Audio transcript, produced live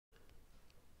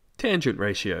Tangent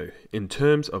ratio in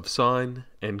terms of sine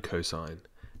and cosine.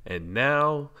 And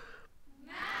now,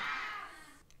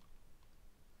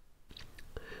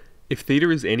 if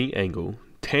theta is any angle,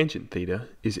 tangent theta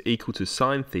is equal to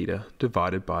sine theta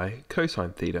divided by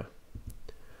cosine theta.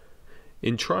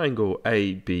 In triangle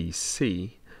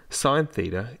ABC, sine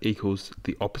theta equals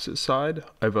the opposite side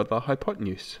over the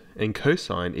hypotenuse, and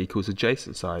cosine equals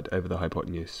adjacent side over the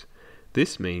hypotenuse.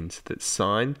 This means that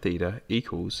sine theta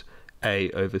equals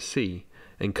A over C,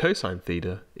 and cosine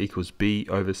theta equals B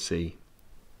over C.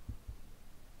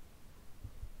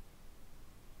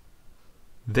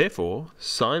 Therefore,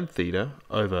 sine theta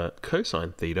over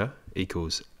cosine theta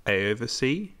equals A over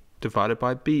C divided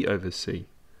by B over C.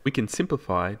 We can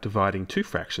simplify dividing two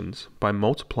fractions by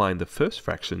multiplying the first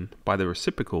fraction by the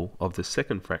reciprocal of the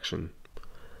second fraction.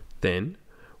 Then,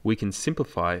 we can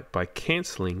simplify by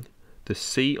cancelling the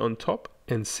C on top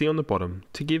and C on the bottom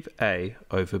to give A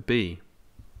over B.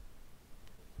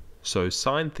 So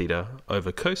sine theta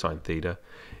over cosine theta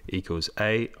equals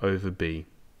A over B.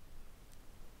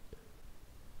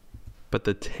 But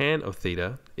the tan of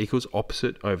theta equals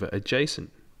opposite over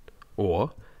adjacent,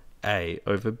 or A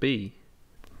over B.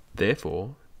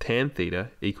 Therefore, tan theta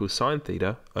equals sine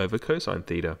theta over cosine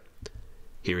theta.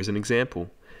 Here is an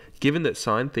example. Given that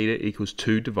sine theta equals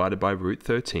 2 divided by root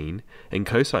 13 and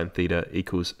cosine theta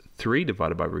equals 3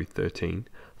 divided by root 13,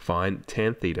 find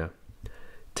tan theta.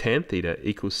 Tan theta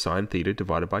equals sine theta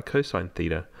divided by cosine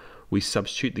theta. We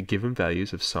substitute the given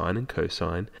values of sine and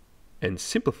cosine and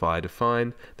simplify to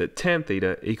find that tan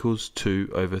theta equals 2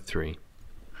 over 3.